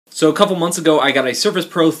So a couple months ago I got a Surface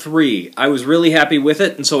Pro 3. I was really happy with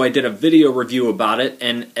it, and so I did a video review about it,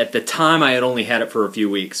 and at the time I had only had it for a few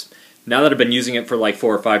weeks. Now that I've been using it for like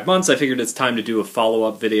 4 or 5 months, I figured it's time to do a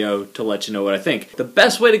follow-up video to let you know what I think. The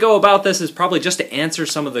best way to go about this is probably just to answer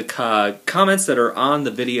some of the comments that are on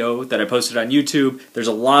the video that I posted on YouTube. There's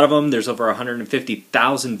a lot of them. There's over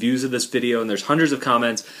 150,000 views of this video, and there's hundreds of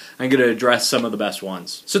comments. I'm going to address some of the best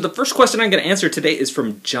ones. So the first question I'm going to answer today is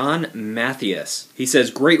from John Matthias. He says,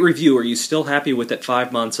 "Great review. Are you still happy with it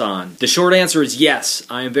 5 months on?" The short answer is yes.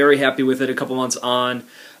 I am very happy with it a couple months on.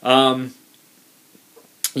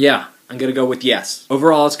 Yeah, I'm going to go with yes.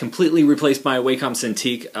 Overall, it's completely replaced my Wacom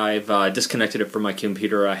Cintiq. I've disconnected it from my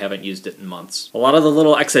computer. I haven't used it in months. A lot of the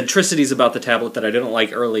little eccentricities about the tablet that I didn't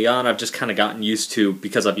like early on, I've just kind of gotten used to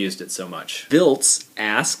because I've used it so much. Viltz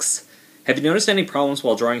asks, "Have you noticed any problems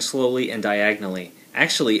while drawing slowly and diagonally?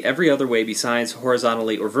 Actually, every other way besides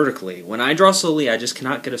horizontally or vertically. When I draw slowly, I just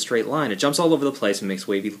cannot get a straight line. It jumps all over the place and makes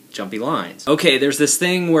wavy, jumpy lines." Okay, there's this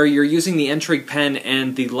thing where you're using the N-Trig pen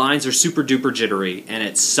and the lines are super duper jittery, and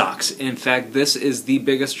it sucks. In fact, this is the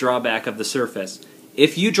biggest drawback of the Surface.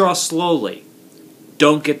 If you draw slowly,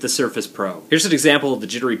 don't get the Surface Pro. Here's an example of the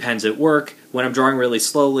jittery pens at work. When I'm drawing really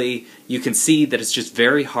slowly, you can see that it's just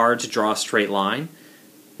very hard to draw a straight line.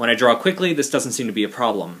 When I draw quickly, this doesn't seem to be a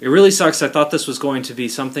problem. It really sucks. I thought this was going to be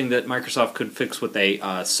something that Microsoft could fix with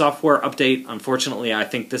a software update. Unfortunately, I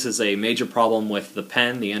think this is a major problem with the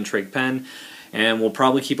pen, the N-Trig pen, and will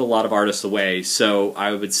probably keep a lot of artists away. So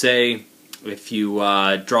I would say, if you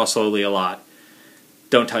draw slowly a lot,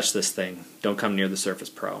 don't touch this thing. Don't come near the Surface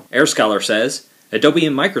Pro. Air Scholar says, "Adobe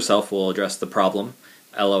and Microsoft will address the problem.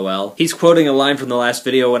 LOL. He's quoting a line from the last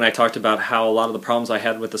video when I talked about how a lot of the problems I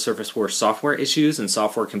had with the Surface were software issues, and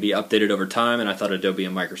software can be updated over time, and I thought Adobe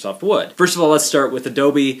and Microsoft would. First of all, let's start with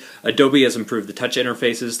Adobe. Adobe has improved the touch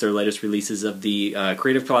interfaces. Their latest releases of the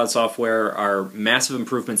Creative Cloud software are massive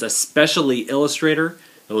improvements, especially Illustrator.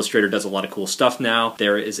 Illustrator does a lot of cool stuff now.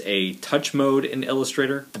 There is a touch mode in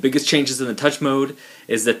Illustrator. The biggest changes in the touch mode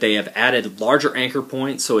is that they have added larger anchor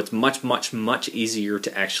points, so it's much, much, much easier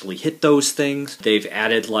to actually hit those things. They've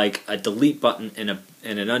added like a delete button and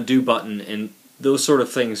an undo button and those sort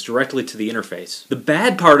of things directly to the interface. The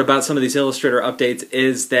bad part about some of these Illustrator updates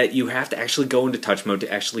is that you have to actually go into touch mode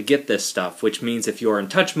to actually get this stuff, which means if you're in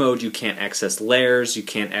touch mode, you can't access layers, you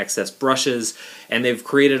can't access brushes, and they've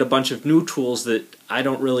created a bunch of new tools that I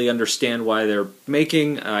don't really understand why they're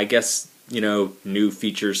making. I guess, you know, new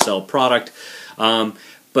features sell product,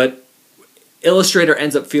 but Illustrator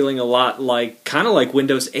ends up feeling a lot like, kind of like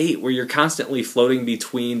Windows 8, where you're constantly floating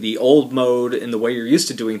between the old mode and the way you're used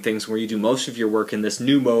to doing things, where you do most of your work in this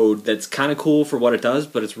new mode that's kind of cool for what it does,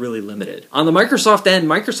 but it's really limited. On the Microsoft end,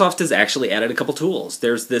 Microsoft has actually added a couple tools.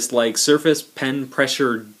 There's this like Surface Pen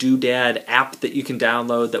Pressure Doodad app that you can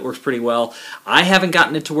download that works pretty well. I haven't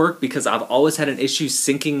gotten it to work because I've always had an issue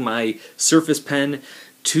syncing my Surface Pen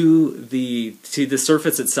to the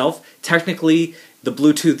Surface itself. Technically, the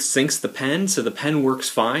Bluetooth syncs the pen, so the pen works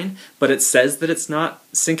fine, but it says that it's not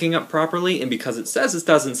syncing up properly, and because it says it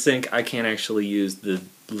doesn't sync, I can't actually use the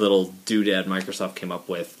little doodad Microsoft came up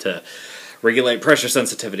with to regulate pressure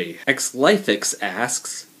sensitivity. XLifeX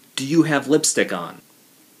asks, "Do you have lipstick on?"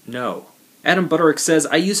 No. Adam Butterick says,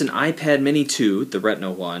 "I use an iPad Mini 2, the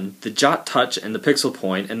Retina one, the Jot Touch and the Pixel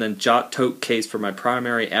Point, and then Jot Tote case for my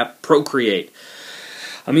primary app, Procreate.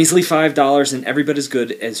 A measly $5 and every bit as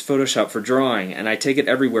good as Photoshop for drawing, and I take it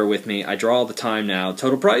everywhere with me. I draw all the time now.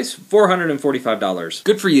 Total price, $445.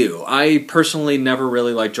 Good for you. I personally never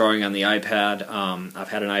really liked drawing on the iPad. I've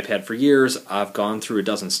had an iPad for years. I've gone through a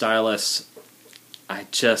dozen styluses. I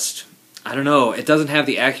don't know. It doesn't have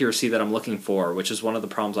the accuracy that I'm looking for, which is one of the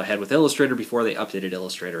problems I had with Illustrator before they updated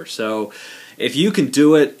Illustrator. So if you can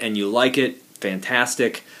do it and you like it,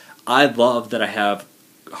 fantastic. I love that I have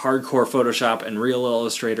hardcore Photoshop and real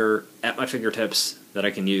Illustrator at my fingertips that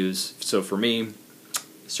I can use. So for me,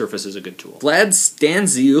 Surface is a good tool. Vlad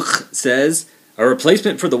Stanziuk says, "A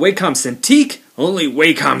replacement for the Wacom Cintiq? Only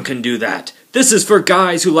Wacom can do that. This is for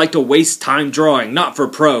guys who like to waste time drawing, not for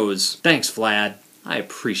pros." Thanks, Vlad. I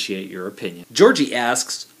appreciate your opinion. Georgie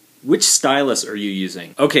asks, "Which stylus are you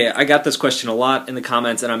using?" Okay, I got this question a lot in the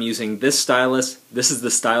comments, and I'm using this stylus. This is the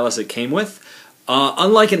stylus it came with.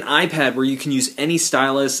 Unlike an iPad where you can use any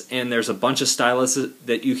stylus and there's a bunch of styluses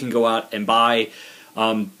that you can go out and buy,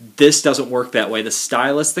 this doesn't work that way. The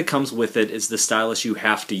stylus that comes with it is the stylus you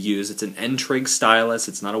have to use. It's an N-Trig stylus.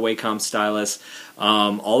 It's not a Wacom stylus.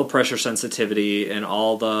 All the pressure sensitivity and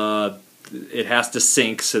it has to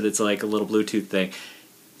sync, so that's like a little Bluetooth thing.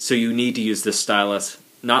 So you need to use this stylus.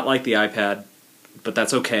 Not like the iPad, but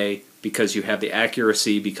that's okay. because you have the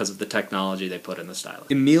accuracy because of the technology they put in the stylus.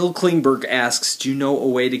 Emil Klingberg asks, do you know a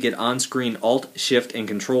way to get on-screen Alt, Shift, and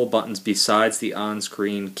Control buttons besides the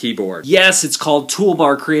on-screen keyboard? Yes, it's called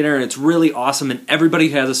Toolbar Creator, and it's really awesome, and everybody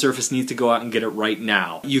who has a Surface needs to go out and get it right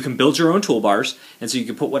now. You can build your own toolbars, and so you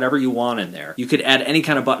can put whatever you want in there. You could add any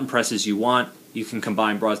kind of button presses you want. You can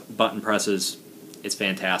combine button presses. It's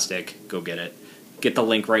fantastic. Go get it. Get the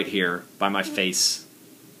link right here by my face.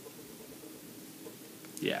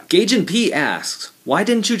 Yeah. Gaijin P asks, why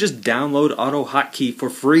didn't you just download AutoHotkey for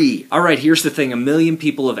free? Alright, here's the thing. A million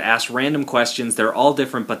people have asked random questions. They're all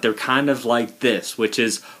different, but they're kind of like this, which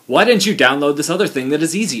is, why didn't you download this other thing that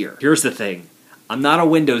is easier? Here's the thing. I'm not a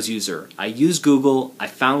Windows user. I use Google. I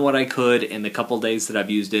found what I could in the couple days that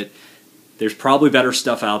I've used it. There's probably better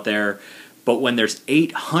stuff out there. But when there's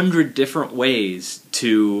 800 different ways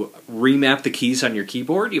to remap the keys on your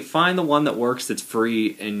keyboard, you find the one that works that's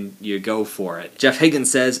free and you go for it. Jeff Higgins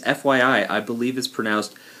says, FYI, I believe it's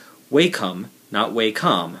pronounced Wacom, not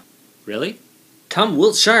Wacom. Really? Tom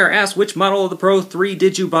Wiltshire asks, which model of the Pro 3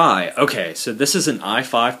 did you buy? Okay, so this is an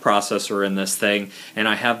i5 processor in this thing, and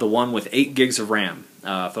I have the one with 8 gigs of RAM.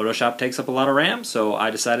 Photoshop takes up a lot of RAM, so I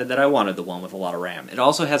decided that I wanted the one with a lot of RAM. It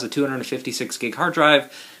also has a 256 gig hard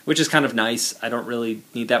drive, which is kind of nice. I don't really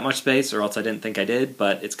need that much space, or else I didn't think I did,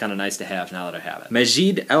 but it's kind of nice to have now that I have it.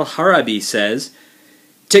 Majid El-Harabi says,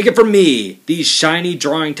 take it from me, these shiny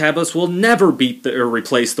drawing tablets will never beat or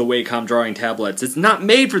replace the Wacom drawing tablets. It's not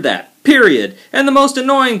made for that, period. And the most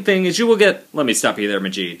annoying thing is you will get... Let me stop you there,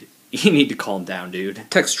 Majid. You need to calm down, dude.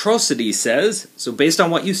 Textrosity says, so based on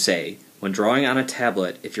what you say, when drawing on a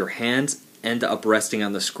tablet, if your hands end up resting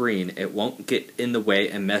on the screen, it won't get in the way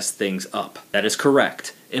and mess things up. That is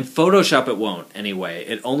correct. In Photoshop it won't, anyway.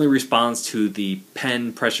 It only responds to the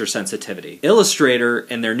pen pressure sensitivity. Illustrator,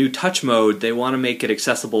 in their new touch mode, they want to make it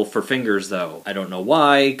accessible for fingers, though. I don't know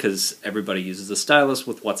why, because everybody uses a stylus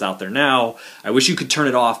with what's out there now. I wish you could turn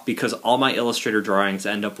it off, because all my Illustrator drawings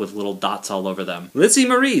end up with little dots all over them. Lizzie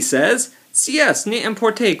Marie says, CS ne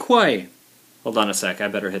importe quoi? Hold on a sec, I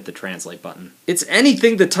better hit the translate button. It's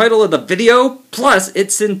anything the title of the video, plus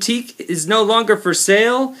its Cintiq is no longer for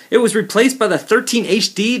sale. It was replaced by the 13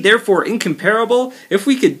 HD, therefore incomparable. If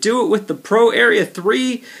we could do it with the Pro Area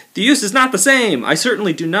 3, the use is not the same. I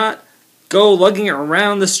certainly do not go lugging it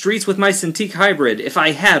around the streets with my Cintiq Hybrid, if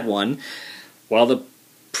I had one. While the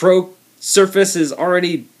Pro Surface is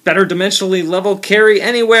already better dimensionally level carry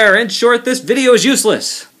anywhere. In short, this video is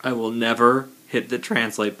useless. I will never hit the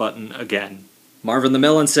translate button again. Marvin the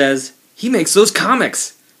Melon says, he makes those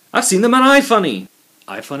comics. I've seen them on iFunny.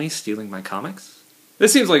 iFunny stealing my comics?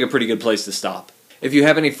 This seems like a pretty good place to stop. If you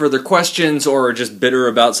have any further questions or are just bitter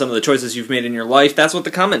about some of the choices you've made in your life, that's what the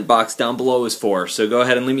comment box down below is for. So go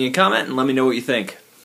ahead and leave me a comment and let me know what you think.